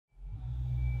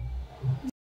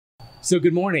So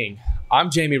good morning. I'm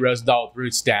Jamie Rosendahl with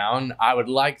Roots Down. I would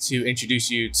like to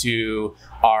introduce you to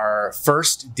our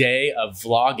first day of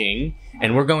vlogging,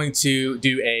 and we're going to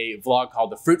do a vlog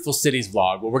called the Fruitful Cities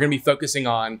Vlog, where we're going to be focusing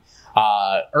on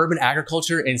urban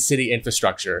agriculture and city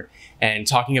infrastructure and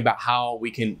talking about how we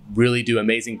can really do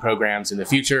amazing programs in the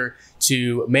future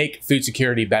to make food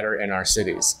security better in our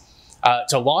cities.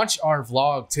 To launch our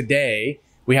vlog today,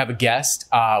 we have a guest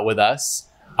with us.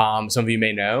 Some of you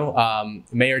may know,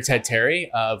 Mayor Ted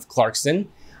Terry of Clarkston.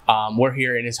 We're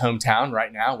here in his hometown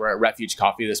right now. We're at Refuge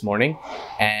Coffee this morning,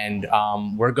 and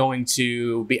we're going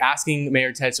to be asking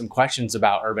Mayor Ted some questions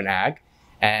about urban ag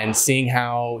and seeing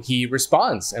how he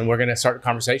responds, and we're going to start a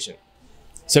conversation.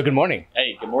 So good morning.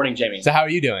 Hey, good morning, Jamie. So how are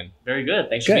you doing? Very good.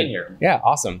 Thanks for being here. Yeah,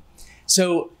 awesome.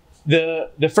 So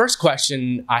the first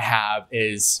question I have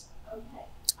is,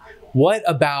 what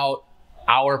about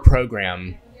our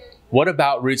program? What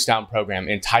about Roots Down program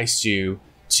enticed you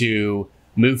to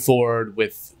move forward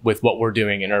with what we're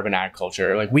doing in urban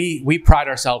agriculture? Like we pride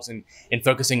ourselves in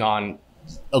focusing on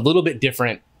a little bit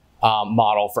different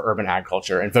model for urban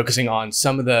agriculture and focusing on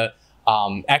some of the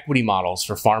equity models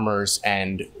for farmers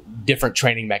and different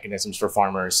training mechanisms for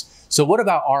farmers. So what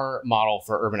about our model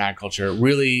for urban agriculture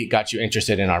really got you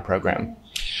interested in our program?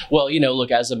 Well,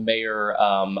 look, as a mayor,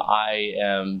 I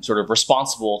am sort of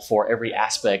responsible for every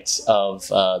aspect of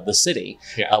the city,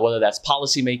 whether that's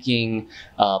policymaking,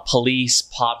 police,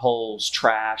 potholes,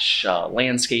 trash,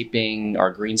 landscaping,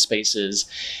 our green spaces.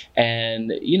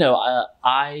 And,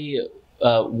 I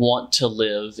want to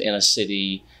live in a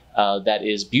city that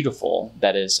is beautiful,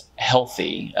 that is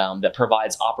healthy, that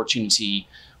provides opportunity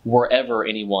wherever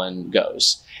anyone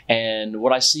goes. And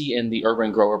what I see in the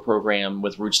Urban Grower program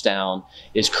with Roots Down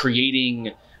is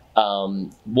creating,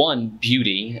 one,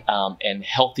 beauty and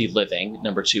healthy living,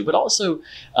 number two, but also,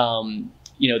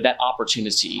 that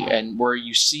opportunity, and where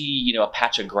you see, a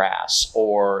patch of grass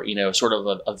or, sort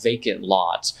of a vacant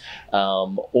lot,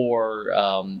 or,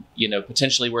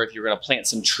 potentially where if you're going to plant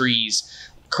some trees,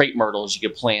 crepe myrtles, you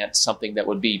could plant something that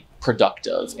would be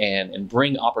productive and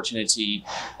bring opportunity,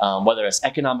 whether it's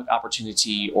economic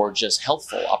opportunity or just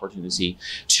healthful opportunity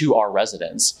to our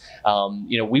residents.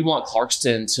 We want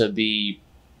Clarkston to be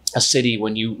a city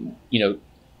when you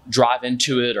drive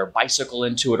into it or bicycle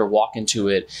into it or walk into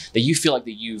it, that you feel like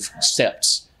that you've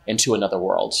stepped into another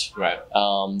world, right?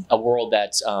 A world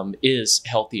that is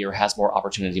healthier, has more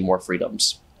opportunity, more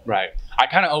freedoms. Right. I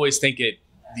kind of always think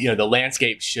the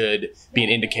landscape should be an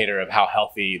indicator of how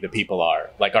healthy the people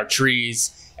are. Like our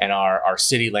trees and our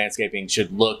city landscaping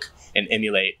should look and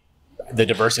emulate the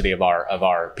diversity of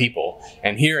our people.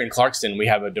 And here in Clarkston, we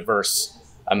have a diverse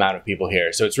amount of people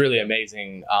here. So it's really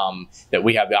amazing that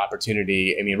we have the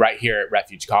opportunity. I mean, right here at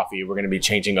Refuge Coffee, we're going to be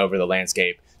changing over the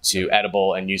landscape to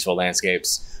edible and useful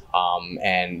landscapes,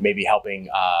 and maybe helping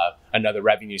another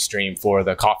revenue stream for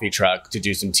the coffee truck to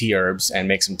do some tea herbs and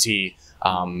make some tea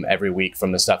every week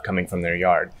from the stuff coming from their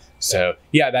yard. So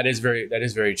yeah, that is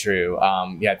very true.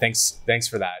 Yeah, thanks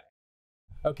for that.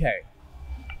 Okay,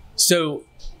 so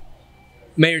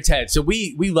Mayor Ted, so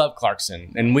we love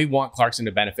Clarkston and we want Clarkston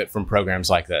to benefit from programs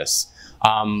like this.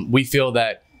 We feel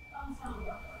that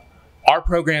our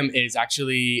program is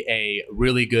actually a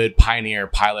really good pioneer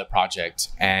pilot project,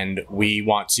 and we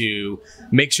want to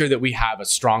make sure that we have a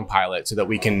strong pilot so that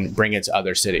we can bring it to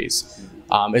other cities.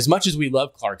 As much as we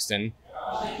love Clarkston,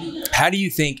 how do you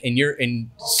think,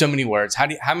 in so many words,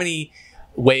 how many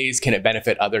ways can it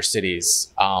benefit other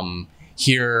cities?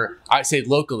 Here, I say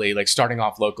locally, like starting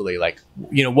off locally,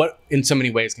 what in so many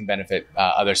ways can benefit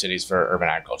other cities for urban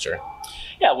agriculture?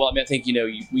 Yeah, well, I mean, I think,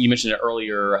 you mentioned it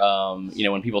earlier,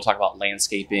 when people talk about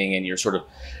landscaping and you're sort of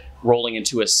rolling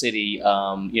into a city,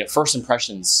 first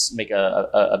impressions make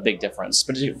a big difference,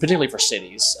 particularly for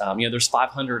cities. There's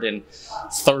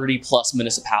 530 plus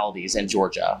municipalities in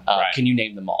Georgia. Right. Can you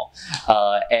name them all?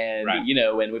 Right. And we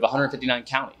have 159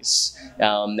 counties.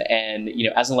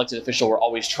 As an elected official, we're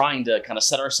always trying to kind of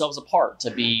set ourselves apart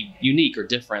to be unique or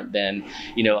different than,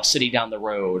 a city down the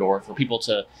road, or for people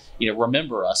to,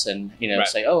 remember us and, Right.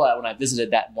 say, oh, when I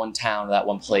visited that one town or that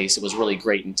one place, it was really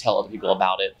great, and tell other people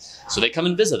about it. So they come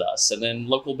and visit us, and then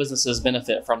local businesses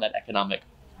benefit from that economic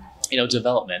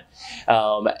development.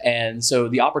 And so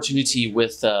the opportunity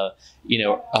with,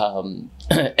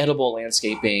 edible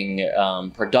landscaping,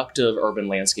 productive urban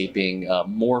landscaping,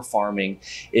 more farming,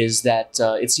 is that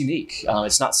it's unique.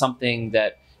 It's not something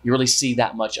that you really see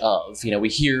that much of. We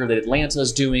hear that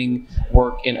Atlanta's doing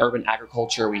work in urban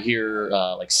agriculture. We hear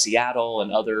like Seattle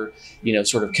and other,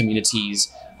 sort of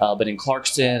communities. But in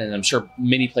Clarkston, and I'm sure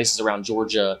many places around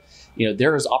Georgia,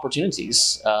 there is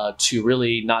opportunities to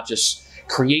really not just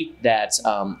create that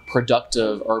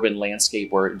productive urban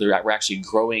landscape where we're actually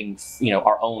growing,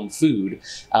 our own food,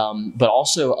 but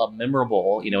also a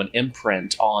memorable, an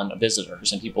imprint on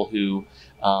visitors and people who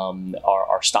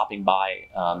are stopping by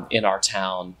in our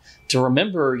town to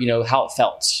remember, how it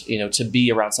felt, to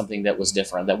be around something that was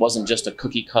different, that wasn't just a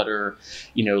cookie cutter,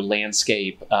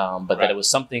 landscape, but that it was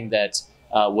something that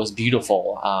was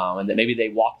beautiful, and that maybe they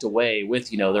walked away with,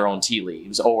 their own tea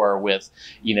leaves or with,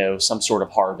 some sort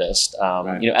of harvest,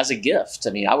 as a gift. I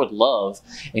mean, I would love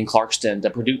in Clarkston to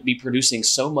be producing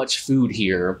so much food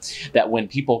here that when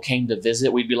people came to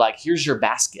visit, we'd be like, here's your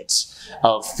baskets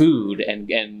of food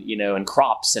and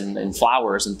crops and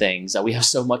flowers and things. We have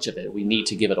so much of it. We need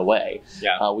to give it away.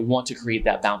 Yeah. We want to create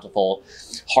that bountiful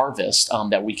harvest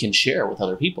that we can share with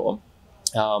other people.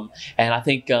 And I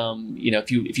think,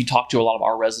 if you talk to a lot of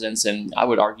our residents, and I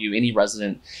would argue any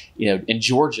resident, in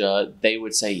Georgia, they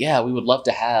would say, yeah, we would love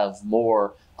to have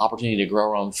more opportunity to grow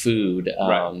our own food,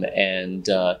 and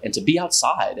to be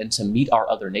outside and to meet our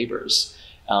other neighbors.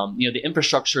 The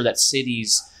infrastructure that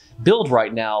cities build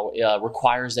right now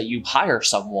requires that you hire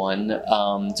someone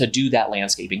to do that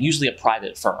landscaping, usually a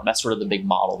private firm. That's sort of the big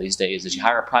model these days, is you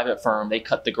hire a private firm, they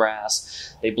cut the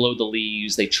grass, they blow the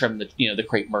leaves, they trim the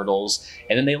crepe myrtles,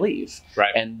 and then they leave.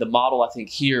 Right. And the model, I think,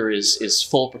 here is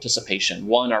full participation.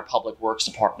 One, our public works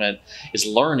department is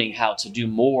learning how to do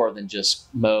more than just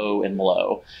mow and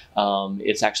blow.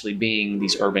 It's actually being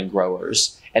these urban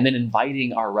growers, and then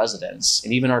inviting our residents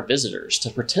and even our visitors to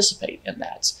participate in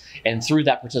that. And through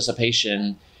that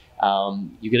participation,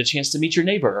 you get a chance to meet your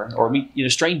neighbor or meet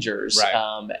strangers,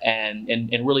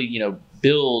 and really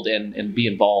build and be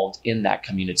involved in that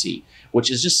community,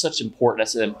 which is just such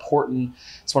important.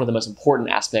 It's one of the most important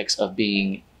aspects of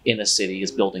being in a city,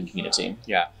 is building community.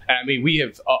 Yeah, and I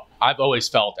mean, I've always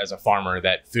felt as a farmer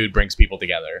that food brings people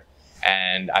together,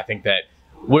 and I think that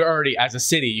we're already, as a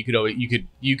city, you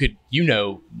could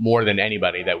more than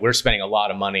anybody that we're spending a lot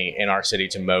of money in our city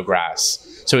to mow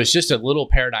grass. So it's just a little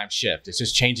paradigm shift. It's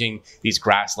just changing these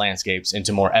grass landscapes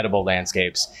into more edible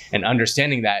landscapes, and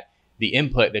understanding that the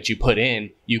input that you put in,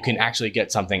 you can actually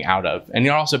get something out of, and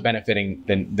you're also benefiting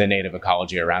the native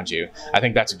ecology around you. I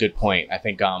think that's a good point. I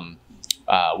think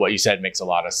what you said makes a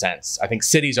lot of sense. I think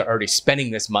cities are already spending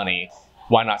this money.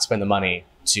 Why not spend the money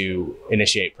to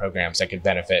initiate programs that could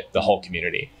benefit the whole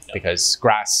community? Because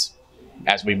grass,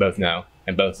 as we both know,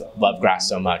 and both love grass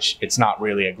so much, it's not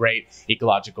really a great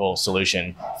ecological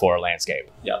solution for a landscape.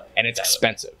 Yeah, and it's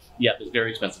expensive. Yeah, it's very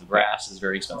expensive. Grass is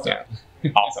very expensive.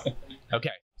 Yeah. Awesome.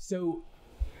 Okay, so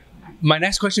my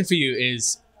next question for you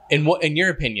is, in your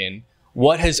opinion,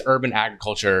 what has urban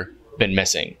agriculture been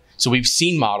missing? So we've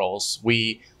seen models.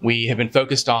 We have been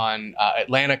focused on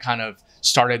Atlanta. Kind of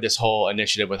started this whole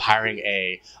initiative with hiring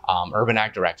a urban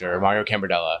ag director, Mario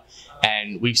Cambardella,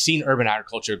 and we've seen urban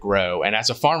agriculture grow. And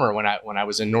as a farmer, when I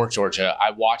was in North Georgia,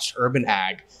 I watched urban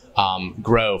ag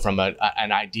grow from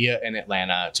an idea in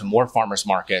Atlanta to more farmers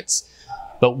markets.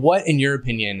 But what, in your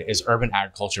opinion, is urban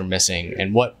agriculture missing,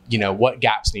 and what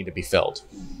gaps need to be filled?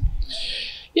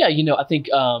 Yeah, I think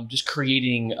just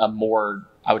creating a more,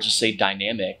 I would just say,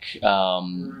 dynamic,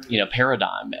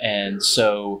 paradigm. And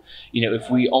so, if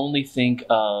we only think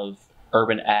of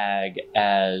urban ag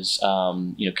as,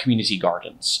 community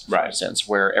gardens, for instance,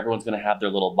 where everyone's going to have their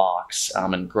little box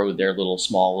and grow their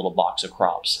small little box of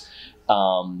crops,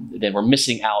 then we're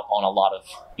missing out on a lot of,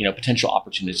 potential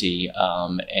opportunity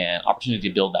and opportunity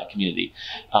to build that community.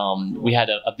 We had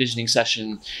a visioning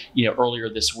session, earlier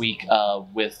this week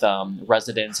with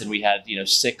residents, and we had,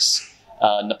 6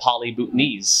 Nepali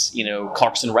Bhutanese,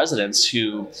 Clarkston residents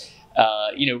who,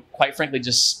 quite frankly,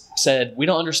 just said, we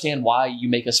don't understand why you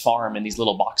make us farm in these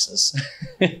little boxes.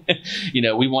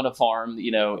 We want to farm,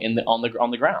 on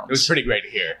the ground. It was pretty great to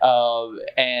hear.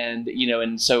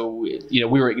 And so, we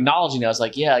were acknowledging that. I was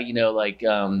like, yeah,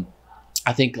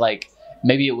 I think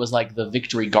maybe it was like the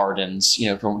victory gardens,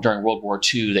 from during World War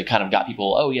II that kind of got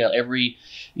people, oh yeah, every,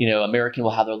 American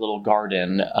will have their little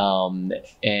garden.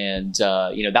 And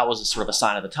that was a sort of a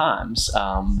sign of the times.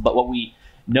 But what we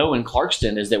know in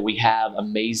Clarkston is that we have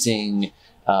amazing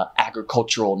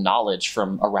agricultural knowledge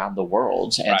from around the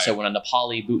world. And so when a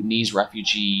Nepali Bhutanese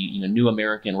refugee, new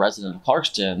American resident of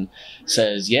Clarkston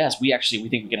says, yes, we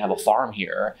think we can have a farm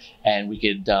here, and we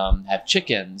could have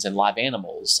chickens and live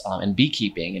animals and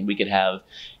beekeeping, and we could have,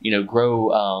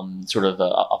 grow sort of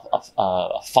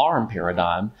a farm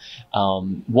paradigm.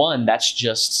 One, that's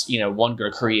just, going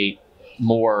to create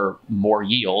more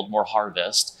yield, more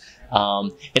harvest.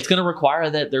 It's going to require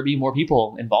that there be more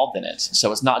people involved in it. So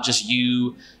it's not just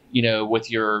you, with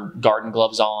your garden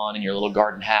gloves on and your little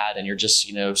garden hat and you're just,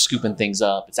 scooping things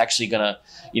up. It's actually going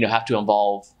to, have to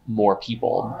involve more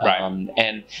people. Right.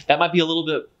 And that might be a little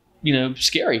bit,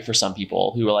 scary for some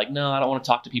people who are like, no, I don't want to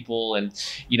talk to people. And,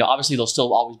 obviously there'll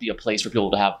still always be a place for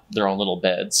people to have their own little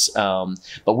beds.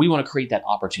 But we want to create that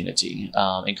opportunity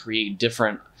and create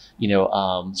different,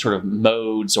 sort of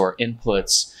modes or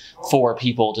inputs for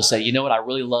people to say, you know what, I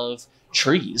really love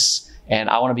trees. And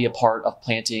I want to be a part of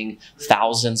planting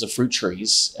thousands of fruit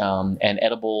trees and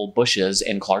edible bushes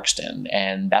in Clarkston,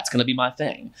 and that's going to be my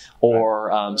thing.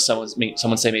 Or someone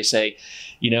may say,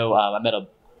 I met a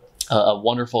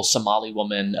wonderful Somali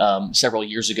woman several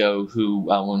years ago who,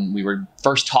 when we were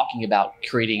first talking about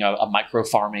creating a micro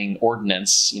farming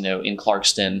ordinance, in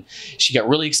Clarkston, she got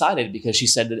really excited because she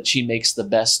said that she makes the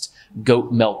best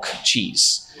goat milk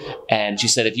cheese. And she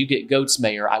said, if you get goats,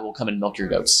 Mayor, I will come and milk your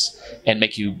goats and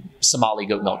make you Somali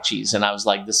goat milk cheese. And I was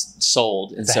like, this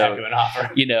sold. And it's a heck of an offer.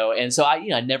 And so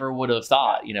I never would have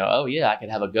thought, oh yeah, I could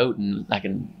have a goat and I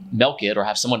can milk it, or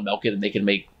have someone milk it and they can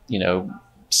make,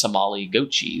 Somali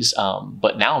goat cheese.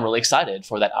 But now I'm really excited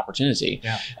for that opportunity.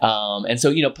 Yeah. And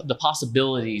so, the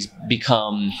possibilities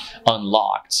become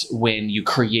unlocked when you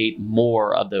create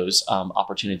more of those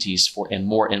opportunities and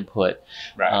more input,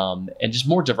 right. And just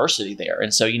more diversity there.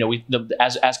 And so,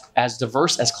 as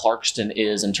diverse as Clarkston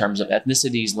is in terms of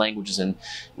ethnicities, languages, and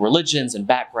religions and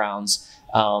backgrounds,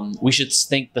 we should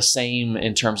think the same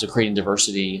in terms of creating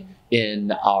diversity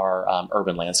in our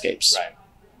urban landscapes. Right.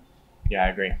 Yeah, I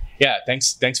agree. Yeah,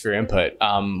 thanks for your input.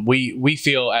 We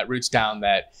feel at Rootstown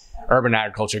that urban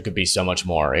agriculture could be so much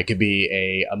more. It could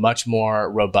be a much more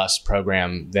robust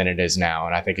program than it is now.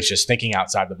 And I think it's just thinking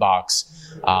outside the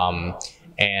box.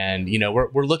 And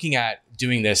we're looking at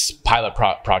doing this pilot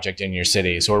project in your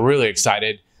city. So we're really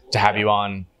excited to have you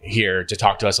on here to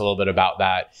talk to us a little bit about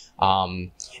that.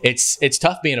 It's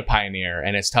tough being a pioneer,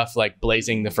 and it's tough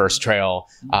blazing the first trail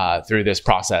through this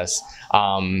process.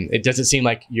 It doesn't seem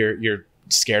like you're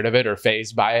scared of it or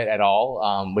fazed by it at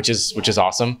all, which is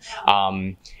awesome.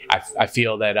 I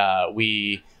feel that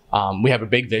we have a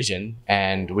big vision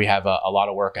and we have a lot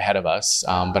of work ahead of us,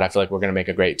 but I feel like we're going to make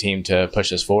a great team to push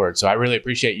this forward. So I really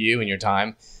appreciate you and your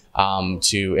time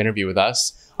to interview with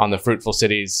us on the Fruitful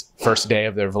Cities first day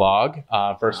of their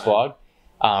first vlog.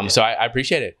 So I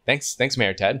appreciate it. Thanks,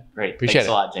 Mayor Ted. Great. Appreciate Thanks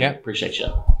a lot, Jamie. Yeah. Appreciate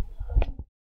you.